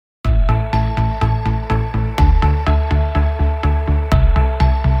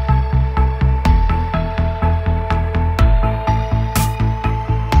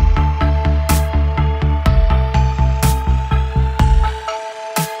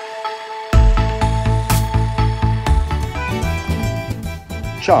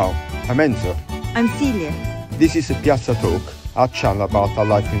Ciao, I'm Enzo. I'm Celia. This is Piazza Talk, our channel about our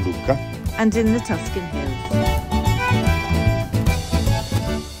life in Lucca and in the Tuscan Hills.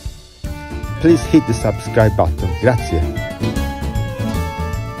 Please hit the subscribe button. Grazie.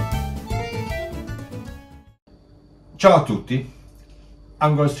 Ciao a tutti.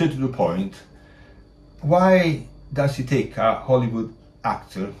 I'm going straight to the point. Why does it take a Hollywood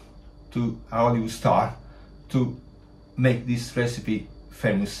actor, a Hollywood star, to make this recipe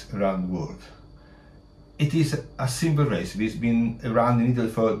famous around the world? It is a simple recipe. It's been around in Italy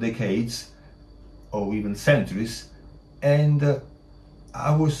for decades or even centuries, and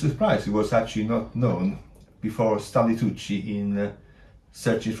I was surprised it was actually not known before Stanley Tucci in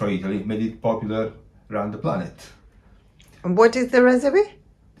Searching for Italy made it popular around the planet. And what is the recipe?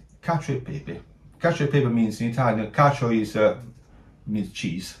 Cacio e pepe. Cacio e pepe means in Italian, cacio means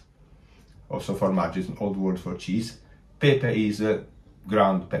cheese, also formaggio is an old word for cheese. Pepe is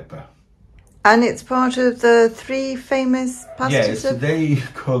ground pepper. And it's part of the three famous pastas? Yes, they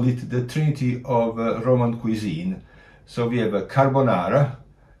call it the trinity of Roman cuisine. So we have Carbonara,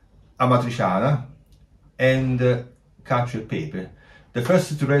 Amatriciana, and Cacio e pepe. The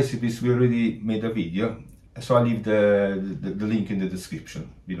first two recipes we already made a video, so I'll leave the link in the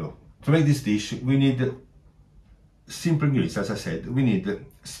description below. To make this dish, we need simple ingredients, as I said. We need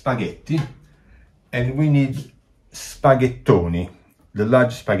spaghetti, and we need spaghettoni, the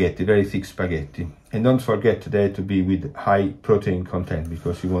large spaghetti, very thick spaghetti. And don't forget they have to be with high protein content,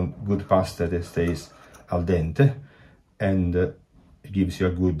 because you want good pasta that stays al dente, and it gives you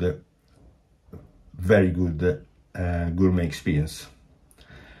a good, very good gourmet experience.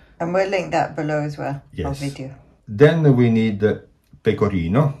 And we'll link that below as well, yes. Our video. Then we need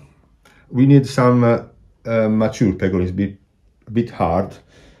pecorino. We need some mature pecorino, a bit hard.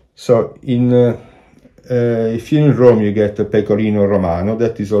 So if you're in Rome, you get a Pecorino Romano.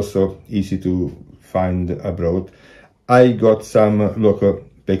 That is also easy to find abroad. I got some local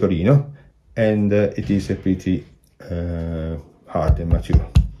pecorino, and it is a pretty hard and mature.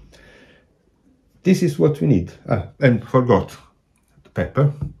 This is what we need. And forgot the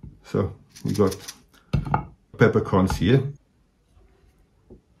pepper. So we got peppercorns here.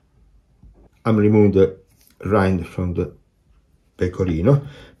 I'm removing the rind from the pecorino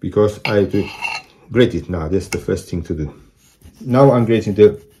because I have to grate it now. That's the first thing to do. Now I'm grating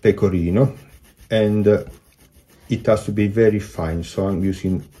the pecorino, and it has to be very fine, so I'm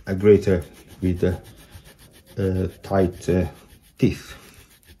using a grater with tight teeth.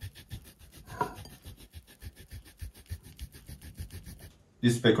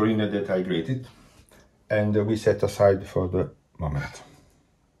 This pecorino that I grated, and we set aside for the moment.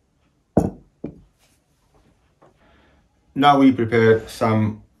 Now we prepare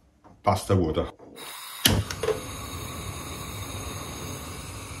some pasta water.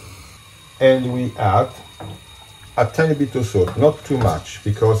 And we add a tiny bit of salt, not too much,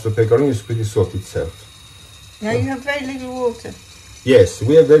 because the pecorino is pretty salt itself. Now you have very little water. Yes,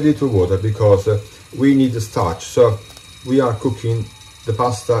 we have very little water because we need the starch. So we are cooking the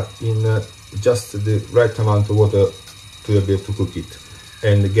pasta in just the right amount of water to be able to cook it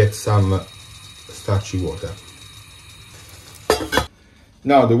and get some starchy water.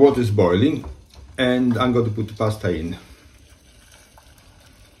 Now the water is boiling, and I'm going to put the pasta in.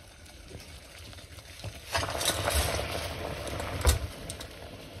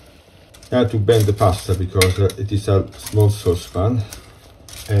 I have to bend the pasta because it is a small saucepan,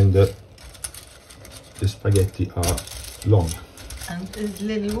 and the spaghetti are long. And there's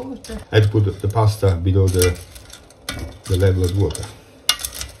little water. I have to put the pasta below the level of water.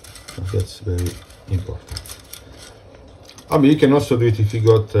 So that's very important. I mean, you can also do it if you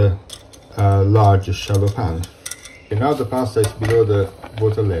got a large shallow pan. Okay, now the pasta is below the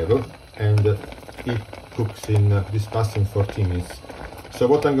water level, and it cooks in this pasta in 14 minutes. So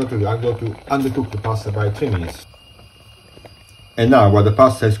what I'm going to do, I'm going to undercook the pasta by 3 minutes. And now, while the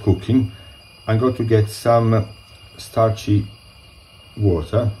pasta is cooking, I'm going to get some starchy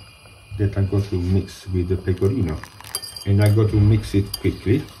water that I'm going to mix with the pecorino. And I'm going to mix it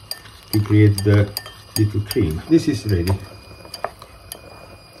quickly to create the little cream. This is ready.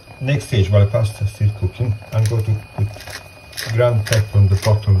 Next stage, while the pasta is still cooking, I'm going to put ground pepper on the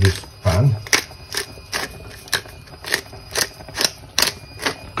bottom of this pan.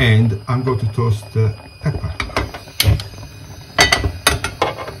 And I'm going to toast the pepper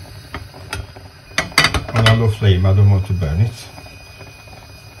on a low flame. I don't want to burn it.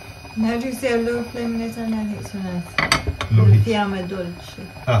 How do you say a low flame in Italian? It's so nice. Fiamma dolce.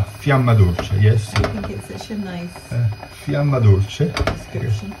 Ah, fiamma dolce, yes. I think it's such a nice fiamma dolce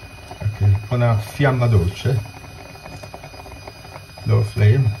description. Okay, on a fiamma dolce. low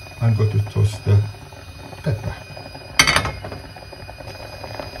flame. I'm going to toast the pepper.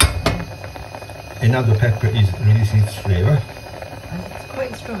 Another pepper is releasing its flavor. And it's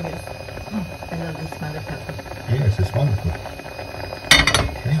quite strong. I love the smell of pepper. Yes, it's wonderful.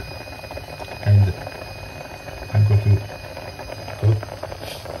 Okay. And I'm going to put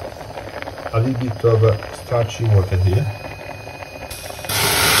a little bit of starchy water here.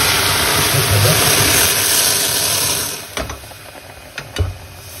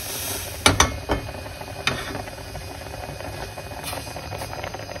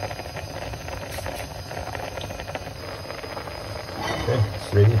 Okay,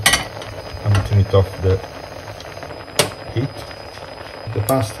 it's ready. I'm going to turn it off the heat. The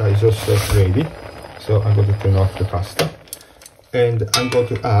pasta is also ready, so I'm going to turn off the pasta. And I'm going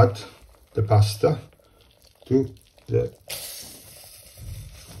to add the pasta to the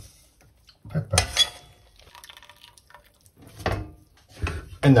pepper.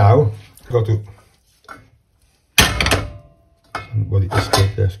 And now I'm going to, somebody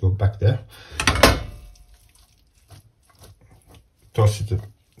escaped, let's go back there. Toss the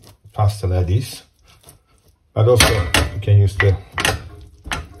pasta like this, but also you can use the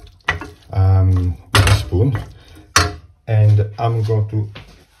spoon. And I'm going to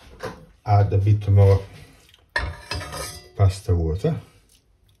add a bit more pasta water.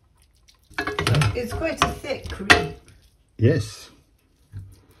 It's quite a thick cream. Yes.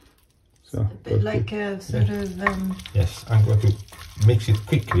 So A bit like a sort of... Yes, I'm going to mix it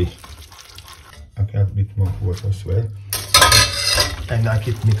quickly. Okay, add a bit more water as well. And I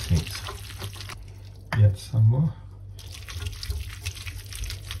keep mixing it. Yet some more.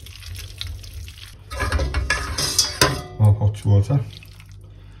 More hot water.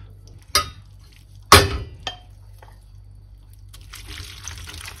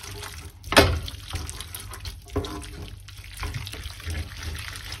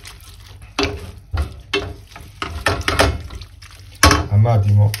 I'm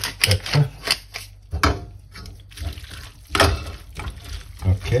adding more pepper.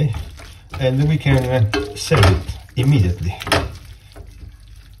 Okay, and we can serve it immediately.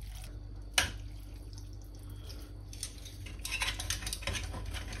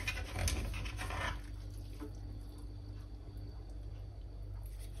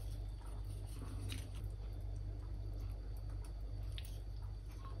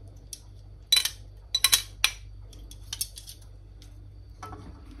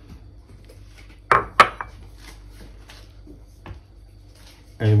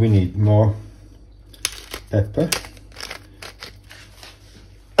 And we need more pepper,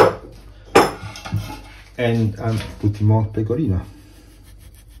 and I'm putting more pecorino.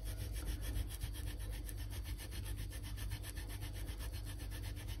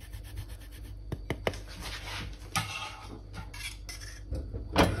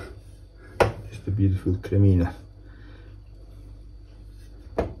 Just a beautiful cremina.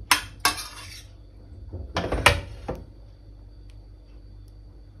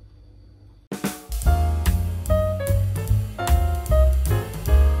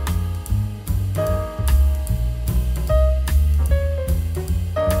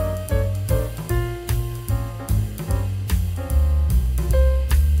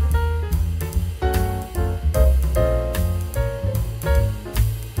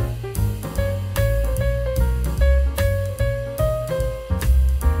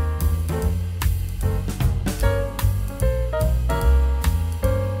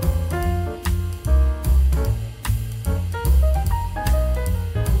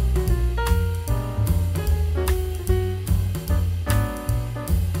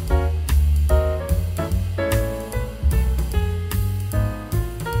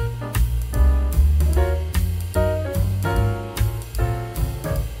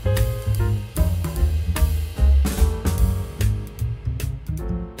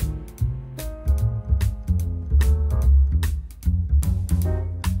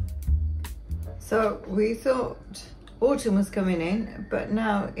 So we thought autumn was coming in, but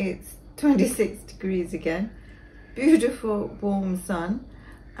now it's 26 degrees again. Beautiful warm sun,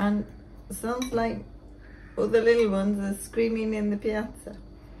 and sounds like all the little ones are screaming in the piazza.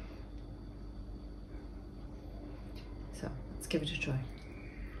 So let's give it a try.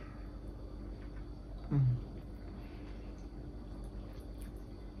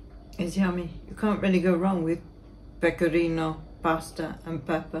 It's yummy. You can't really go wrong with pecorino, pasta and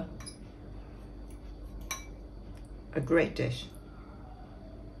pepper. A great dish.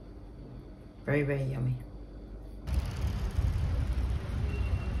 Very, very yummy.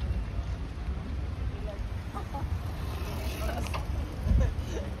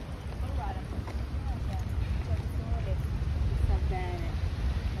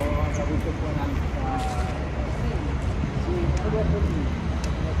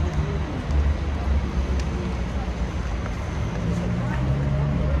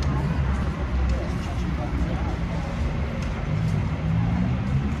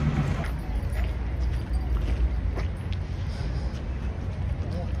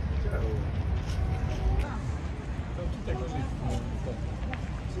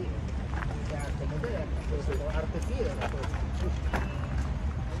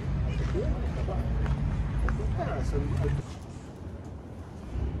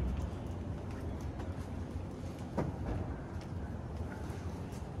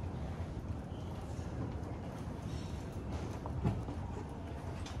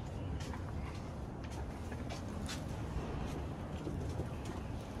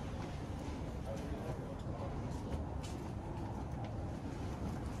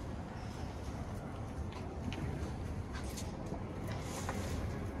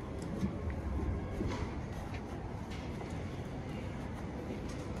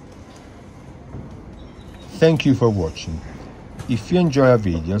 Thank you for watching. If you enjoy our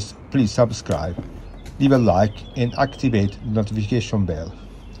videos, please subscribe, leave a like and activate the notification bell.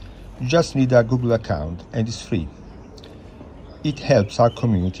 You just need a Google account and it's free. It helps our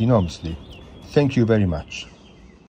community enormously. Thank you very much.